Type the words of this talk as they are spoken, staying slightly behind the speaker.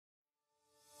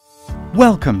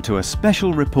Welcome to a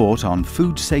special report on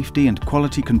food safety and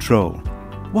quality control.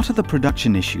 What are the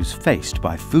production issues faced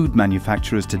by food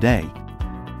manufacturers today?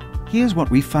 Here's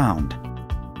what we found.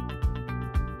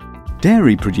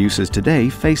 Dairy producers today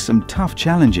face some tough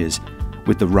challenges.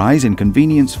 With the rise in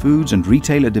convenience foods and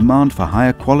retailer demand for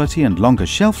higher quality and longer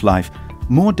shelf life,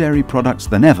 more dairy products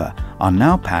than ever are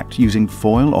now packed using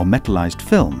foil or metallised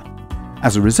film.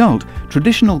 As a result,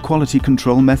 traditional quality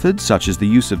control methods such as the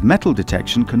use of metal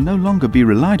detection can no longer be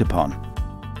relied upon.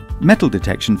 Metal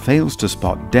detection fails to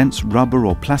spot dense rubber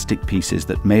or plastic pieces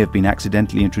that may have been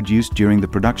accidentally introduced during the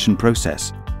production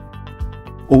process.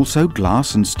 Also,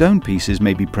 glass and stone pieces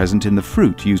may be present in the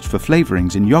fruit used for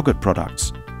flavourings in yogurt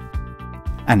products.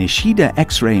 An Ishida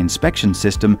X-ray inspection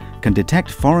system can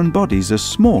detect foreign bodies as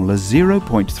small as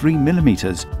 0.3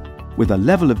 millimeters, with a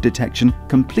level of detection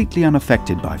completely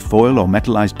unaffected by foil or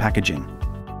metallized packaging.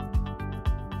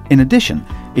 In addition,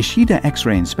 Ishida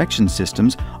X-ray inspection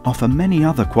systems offer many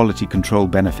other quality control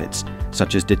benefits,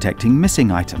 such as detecting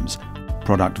missing items,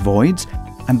 product voids,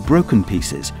 and broken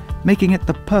pieces, making it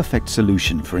the perfect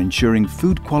solution for ensuring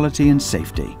food quality and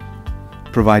safety.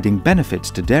 Providing benefits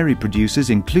to dairy producers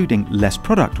including less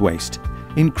product waste,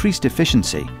 increased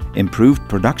efficiency, improved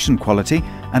production quality,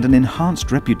 and an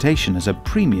enhanced reputation as a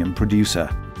premium producer.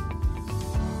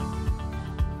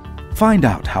 Find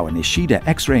out how an Ishida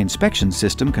X-ray inspection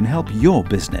system can help your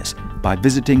business by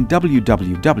visiting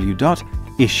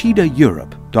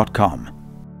www.ishidaeurope.com.